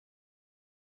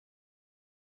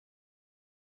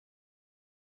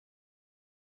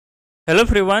Hello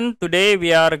everyone, today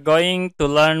we are going to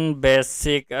learn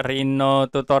basic Rhino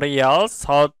tutorials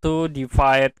how to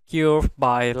divide curve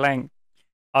by length.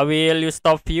 I will use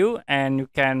top view and you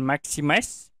can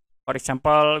maximize. For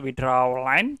example, we draw a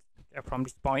line from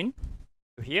this point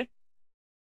to here,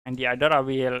 and the other I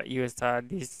will use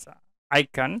these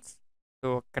icons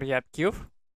to create curve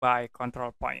by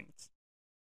control points.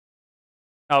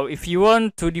 Now, if you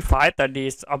want to divide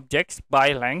these objects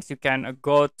by length, you can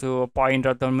go to point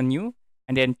rotor menu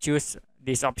and then choose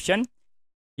this option,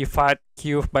 divide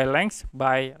curve by length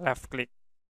by left click.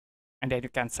 And then you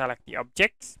can select the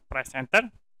objects, press enter.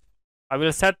 I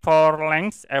will set for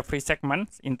length every segment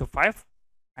into 5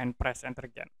 and press enter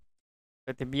again.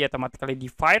 So it will be automatically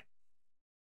divide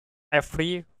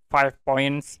every 5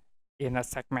 points in a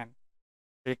segment.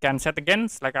 So you can set again,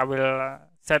 like I will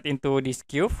set into this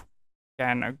curve.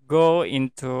 Can go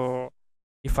into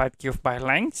divide curve by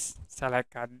length,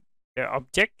 select the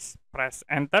objects, press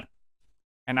enter,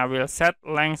 and I will set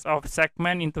length of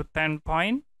segment into 10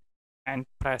 point and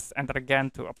press enter again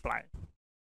to apply.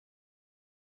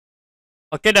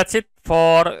 Okay, that's it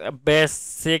for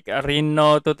basic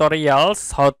Rhino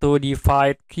tutorials, how to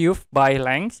divide curve by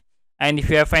length. And if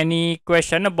you have any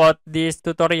question about this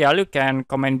tutorial, you can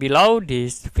comment below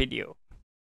this video.